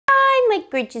my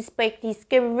gorgeous, sparkly,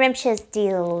 scrumptious,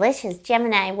 delicious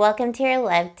Gemini. Welcome to your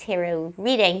Love Tarot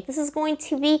reading. This is going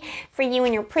to be for you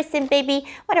and your person, baby.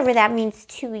 Whatever that means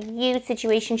to you.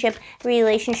 Situationship,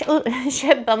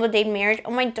 relationship, bumble date, marriage.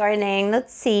 Oh my darling.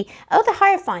 Let's see. Oh, the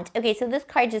Hierophant. Okay, so this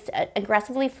card just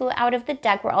aggressively flew out of the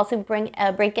deck. We're also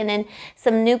breaking in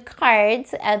some new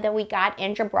cards that we got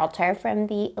in Gibraltar from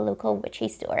the local witchy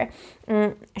store.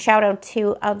 Shout out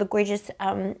to the gorgeous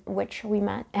witch we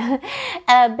met.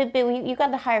 But you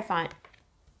got the Hierophant.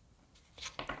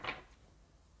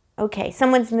 Okay,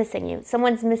 someone's missing you.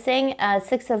 Someone's missing.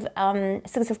 Six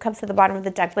of Cups at the bottom of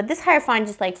the deck. But this Hierophant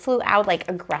just like flew out like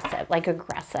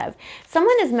aggressive.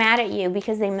 Someone is mad at you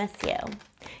because they miss you.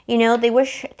 You know, they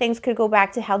wish things could go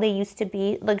back to how they used to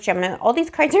be. Look, Gemini, all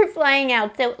these cards are flying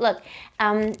out. So look,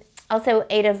 also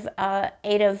Eight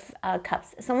of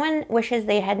Cups. Someone wishes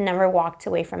they had never walked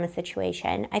away from a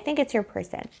situation. I think it's your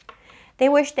person. They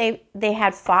wish they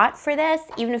had fought for this,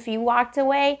 even if you walked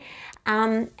away.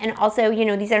 And also, you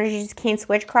know, these energies can't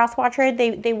switch, cross-watcher.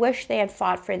 They wish they had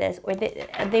fought for this, or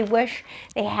they wish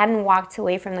they hadn't walked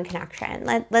away from the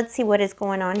connection. Let's see what is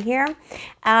going on here.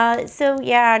 So,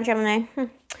 yeah, Gemini.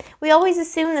 We always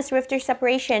assume this rift or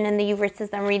separation in the you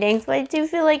versus them readings, but I do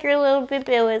feel like your little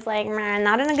boo-boo is like, man,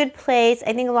 not in a good place.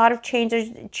 I think a lot of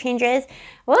changes.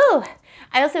 Whoa!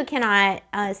 I also cannot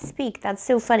speak. That's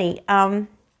so funny.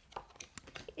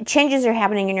 Changes are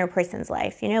happening in your person's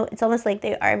life. You know, it's almost like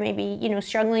they are maybe, you know,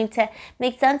 struggling to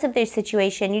make sense of their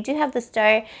situation. You do have the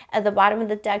Star at the bottom of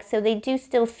the deck, so they do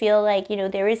still feel like, you know,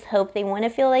 there is hope. They want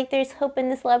to feel like there's hope in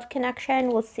this love connection.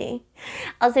 We'll see.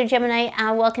 Also, Gemini,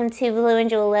 welcome to Blue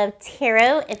Angel Love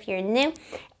Tarot if you're new.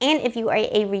 And if you are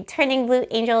a returning Blue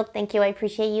Angel, thank you. I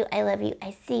appreciate you. I love you.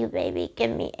 I see you, baby.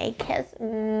 Give me a kiss.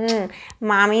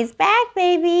 Mommy's back,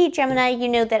 baby. Gemini, you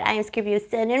know that I am Scorpio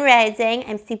Sun and Rising.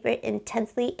 I'm super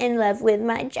intensely in love with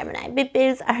my Gemini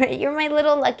boo-boos. All right, you're my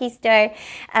little lucky star.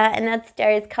 And that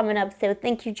star is coming up. So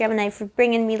thank you, Gemini, for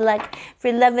bringing me luck,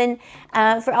 for loving,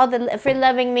 for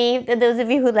loving me. Those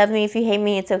of you who love me, if you hate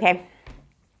me, it's okay.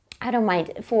 I don't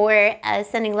mind, for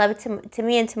sending love to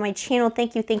me and to my channel.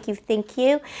 Thank you, thank you, thank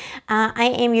you. I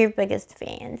am your biggest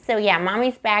fan. So yeah,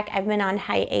 mommy's back. I've been on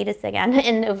hiatus again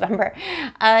in November.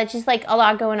 Just like a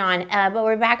lot going on, but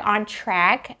we're back on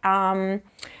track.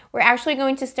 We're actually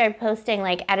going to start posting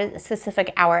like at a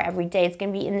specific hour every day. It's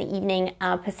going to be in the evening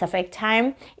Pacific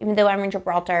time. Even though I'm in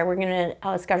Gibraltar, we're going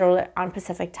to schedule it on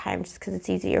Pacific time just because it's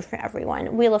easier for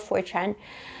everyone. Wheel of Fortune.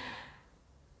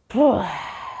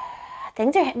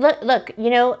 Things are, look, you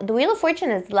know, the Wheel of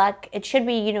Fortune is luck. It should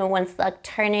be, you know, once luck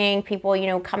turning, people, you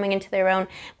know, coming into their own.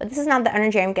 But this is not the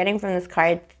energy I'm getting from this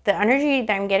card. The energy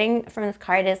that I'm getting from this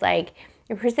card is like,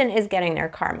 your person is getting their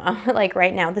karma, like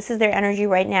right now. This is their energy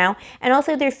right now. And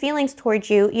also their feelings towards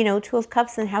you, you know, Two of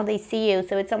Cups and how they see you.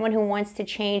 So it's someone who wants to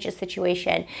change a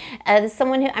situation.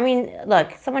 Someone who, I mean,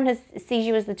 look, someone who sees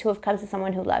you as the Two of Cups is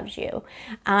someone who loves you.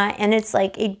 And it's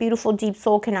like a beautiful, deep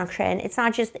soul connection. It's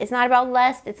not about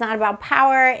lust. It's not about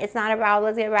power. It's not about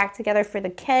let's get back together for the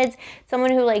kids.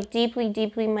 Someone who like deeply,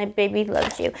 deeply, my baby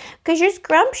loves you. Because you're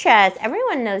scrumptious.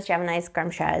 Everyone knows Gemini's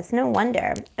scrumptious. No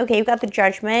wonder. Okay, you've got the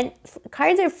Judgment.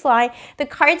 Cards are flying. The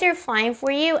cards are flying for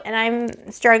you, and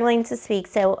I'm struggling to speak.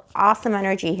 So awesome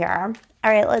energy here.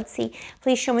 All right, let's see.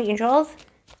 Please show me, angels,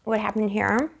 what happened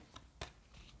here.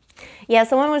 Yeah,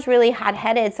 someone was really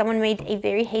hot-headed. Someone made a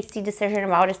very hasty decision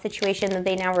about a situation that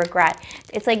they now regret.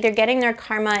 It's like they're getting their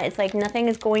karma. It's like nothing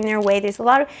is going their way. There's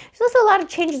also a lot of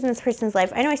changes in this person's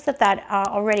life. I know I said that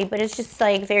already, but it's just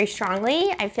like very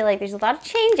strongly. I feel like there's a lot of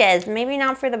changes. Maybe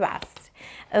not for the best.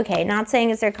 Okay, not saying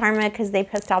it's their karma because they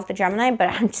pissed off the Gemini, but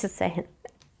I'm just saying.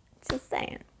 Just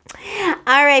saying.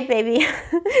 All right, baby.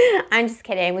 I'm just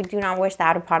kidding. We do not wish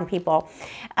that upon people.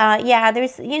 Yeah,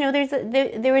 there's, you know,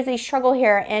 there is a struggle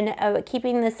here in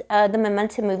keeping this the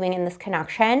momentum moving in this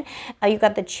connection. You've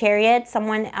got the Chariot.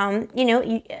 Someone, you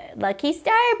know, lucky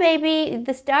star, baby.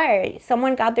 The star.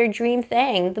 Someone got their dream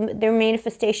thing. Their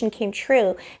manifestation came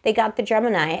true. They got the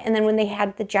Gemini, and then when they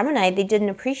had the Gemini, they didn't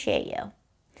appreciate you.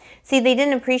 See, they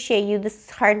didn't appreciate you. This is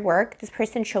hard work. This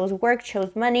person chose work,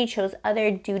 chose money, chose other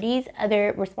duties,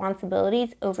 other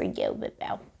responsibilities over you, but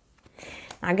no.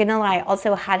 Not gonna lie,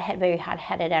 also very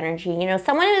hot-headed energy. You know,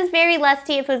 someone who's very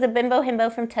lusty, if it was a bimbo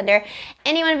himbo from Tinder,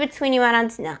 anyone between you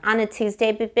on a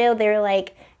Tuesday, but Bill, they were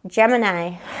like,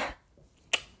 Gemini,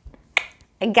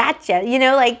 I gotcha. You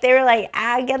know, like they were like,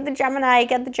 I get the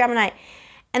Gemini.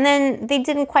 And then they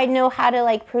didn't quite know how to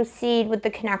like proceed with the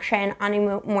connection on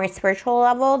a more spiritual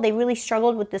level. They really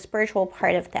struggled with the spiritual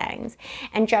part of things.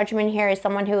 And Judgment here is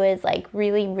someone who is like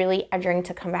really, really edging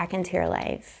to come back into your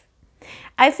life.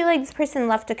 I feel like this person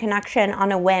left a connection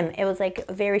on a whim. It was like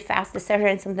a very fast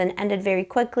decision. Something ended very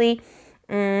quickly.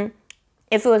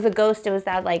 If it was a ghost, it was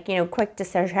that like, you know, quick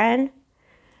decision.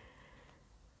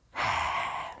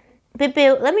 But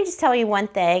boo, let me just tell you one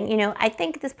thing. You know, I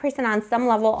think this person on some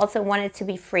level also wanted to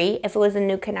be free. If it was a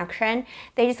new connection,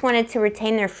 they just wanted to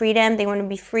retain their freedom. They want to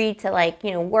be free to like, you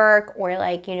know, work or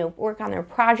like, you know, work on their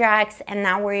projects and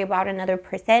not worry about another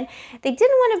person. They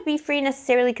didn't want to be free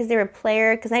necessarily because they're a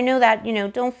player. Because I know that, you know,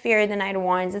 don't fear the Knight of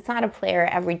Wands. It's not a player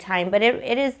every time, but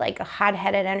it is like a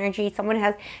hot-headed energy. Someone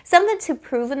has something to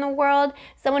prove in the world.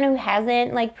 Someone who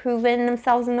hasn't like proven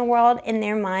themselves in the world in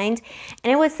their mind.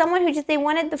 And it was someone who just, they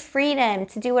wanted the freedom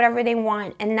to do whatever they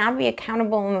want and not be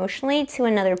accountable emotionally to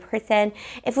another person.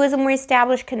 If it was a more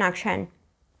established connection,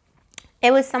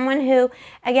 it was someone who,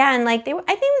 again, like they were,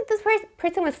 I think that this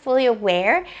person was fully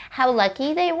aware how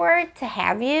lucky they were to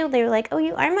have you. They were like, oh,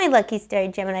 you are my lucky star,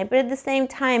 Gemini. But at the same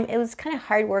time, it was kind of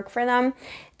hard work for them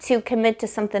to commit to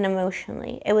something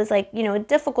emotionally. It was like, you know, a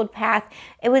difficult path.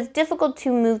 It was difficult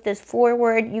to move this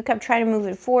forward. You kept trying to move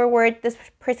it forward. This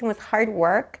person was hard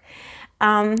work.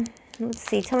 Let's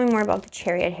see, tell me more about the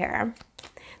Chariot here.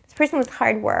 This person was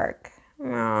hard work.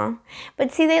 Aww.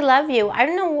 But see, they love you. I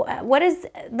don't know what is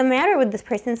the matter with this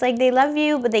person. It's like they love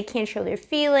you, but they can't show their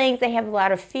feelings. They have a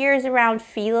lot of fears around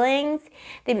feelings.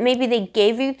 Maybe they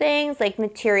gave you things, like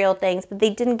material things, but they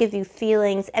didn't give you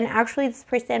feelings. And actually, this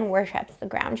person worships the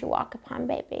ground you walk upon,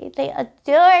 baby. They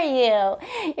adore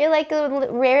you. You're like a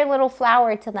rare little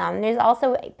flower to them. There's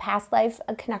also a past life,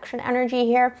 a connection energy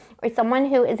here, or someone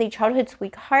who is a childhood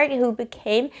sweetheart who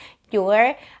became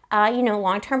your you know,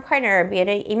 long-term partner, be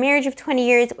it a marriage of 20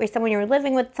 years or someone you're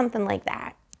living with, something like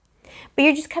that. But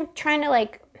you're just kept trying to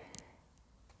like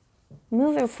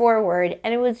move it forward,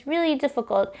 and it was really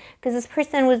difficult because this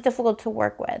person was difficult to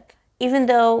work with. Even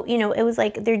though, you know, it was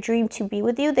like their dream to be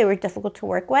with you, they were difficult to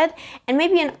work with. And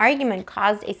maybe an argument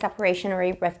caused a separation or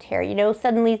a rift here. You know,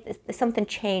 suddenly something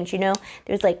changed, you know,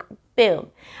 there's like,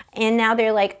 boom. And now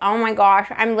they're like, oh my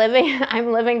gosh, I'm living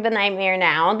the nightmare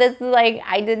now. This is like,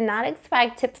 I did not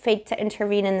expect fate to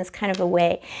intervene in this kind of a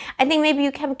way. I think maybe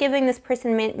you kept giving this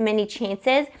person many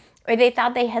chances, or they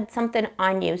thought they had something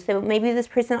on you. So maybe this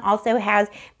person also has,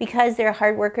 because they're a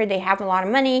hard worker, they have a lot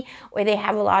of money, or they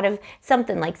have a lot of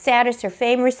something like status or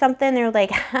fame or something. They're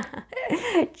like,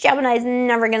 Gemini's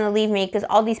never gonna leave me because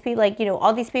all these people, like, you know,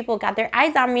 all these people got their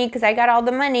eyes on me because I got all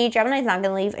the money. Gemini's not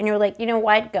gonna leave. And you're like, you know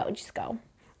what? Go, just go.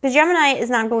 Because Gemini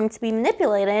is not going to be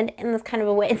manipulated in this kind of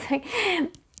a way. It's like,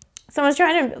 someone's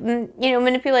trying to, you know,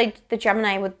 manipulate the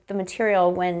Gemini with the material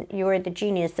when you're the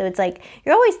genius. So it's like,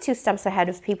 you're always 2 steps ahead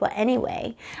of people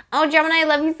anyway. Oh, Gemini, I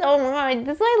love you so much.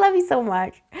 This is why I love you so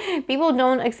much. People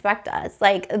don't expect us.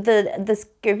 Like, the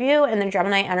Scorpio and the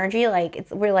Gemini energy, like,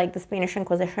 we're like the Spanish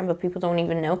Inquisition, but people don't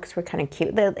even know because we're kind of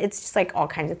cute. It's just like all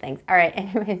kinds of things. All right,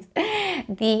 anyways,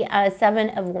 the 7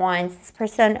 of Wands. This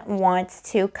person wants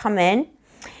to come in.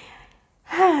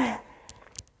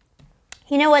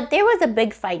 You know what? There was a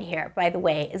big fight here, by the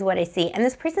way, is what I see. And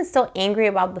this person's still angry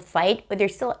about the fight, but they're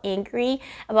still angry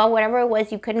about whatever it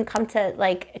was you couldn't come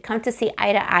to see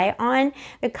eye to eye on.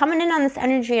 They're coming in on this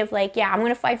energy of like, yeah, I'm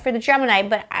going to fight for the Gemini,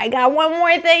 but I got one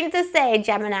more thing to say,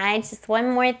 Gemini. Just one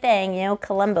more thing, you know,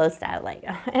 Columbo style, like,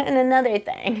 and another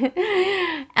thing.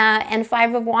 And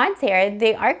 5 of Wands here.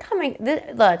 They are coming.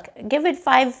 Look, give it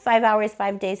 5 hours,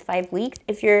 5 days, 5 weeks.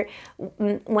 If you're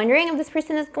wondering if this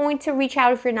person is going to reach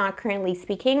out, if you're not currently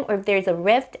speaking, or if there's a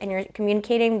rift and you're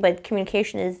communicating but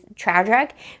communication is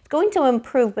tragic, it's going to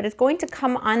improve, but it's going to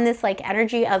come on this like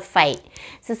energy of fight.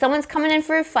 So someone's coming in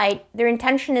for a fight. Their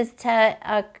intention is to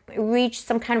reach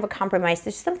some kind of a compromise.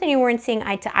 There's something you weren't seeing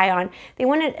eye to eye on. They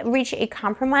want to reach a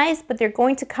compromise, but they're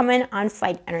going to come in on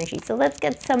fight energy. So let's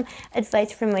get some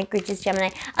advice from my gorgeous Gemini.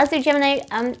 Also, Gemini,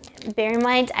 bear in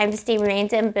mind, I'm just a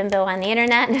random bimbo on the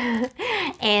internet.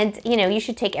 And, you know, you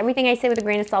should take everything I say with a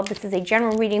grain of salt. This is a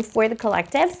general reading for the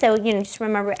collective. So, you know, just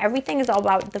remember, everything is all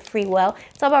about the free will.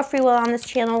 It's all about free will on this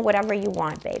channel. Whatever you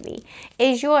want, baby,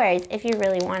 is yours if you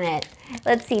really want it.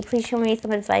 Let's see. Please show me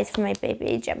some advice from my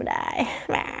baby Gemini.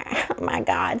 Oh my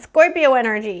God. Scorpio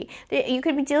energy. You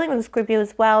could be dealing with a Scorpio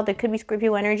as well. There could be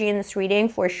Scorpio energy in this reading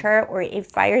for sure, or a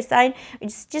fire sign.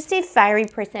 It's just a fiery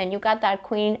person. You got that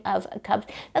Queen of Cups.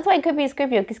 That's why it could be a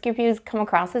Scorpio, because Scorpios come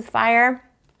across as fire.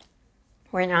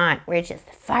 We're not. We're just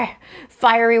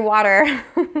fiery water.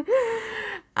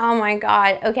 Oh my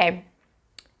God. Okay.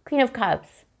 Queen of Cups.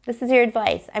 This is your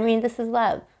advice. I mean, this is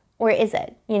love. Or is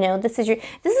it? You know, this is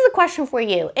a question for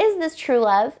you. Is this true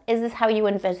love? Is this how you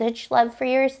envisage love for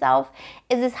yourself?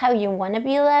 Is this how you want to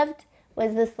be loved?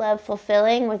 Was this love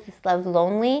fulfilling? Was this love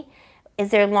lonely? Is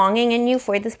there longing in you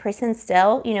for this person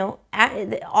still? You know,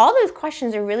 all those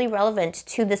questions are really relevant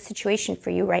to the situation for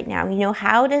you right now. You know,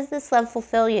 how does this love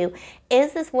fulfill you?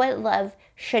 Is this what love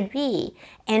should be?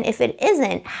 And if it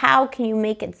isn't, how can you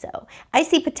make it so? I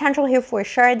see potential here for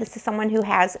sure. This is someone who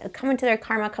has come into their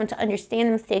karma, come to understand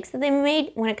the mistakes that they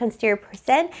made when it comes to your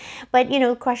person. But, you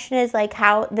know, the question is like,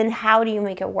 how do you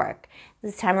make it work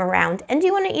this time around? And do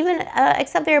you want to even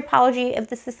accept their apology if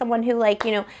this is someone who, like,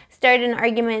 you know, started an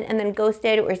argument and then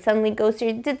ghosted, or suddenly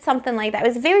ghosted, did something like that? It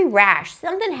was very rash.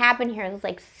 Something happened here that was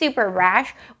like super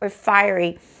rash or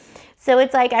fiery. So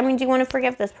it's like, I mean, do you want to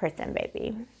forgive this person,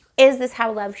 baby? Is this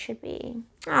how love should be?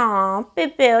 Aw,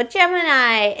 boo-boo,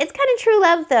 Gemini. It's kind of true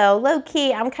love, though.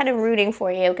 Low-key, I'm kind of rooting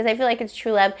for you because I feel like it's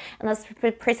true love. Unless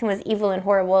the person was evil and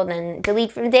horrible, then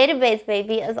delete from database,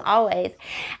 baby, as always.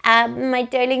 My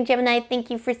darling Gemini, thank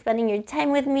you for spending your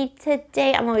time with me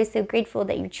today. I'm always so grateful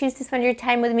that you choose to spend your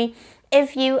time with me.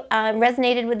 If you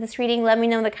resonated with this reading, let me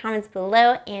know in the comments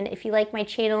below. And if you like my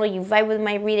channel, you vibe with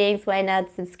my readings, why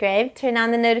not subscribe? Turn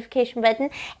on the notification button.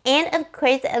 And of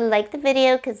course, like the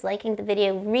video, because liking the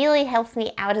video really helps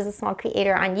me out as a small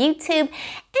creator on YouTube. And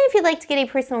if you'd like to get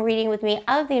a personal reading with me,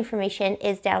 all of the information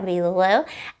is down below.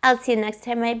 I'll see you next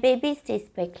time, my babies. Stay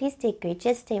sparkly, stay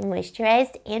gorgeous, stay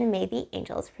moisturized, and may the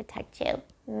angels protect you.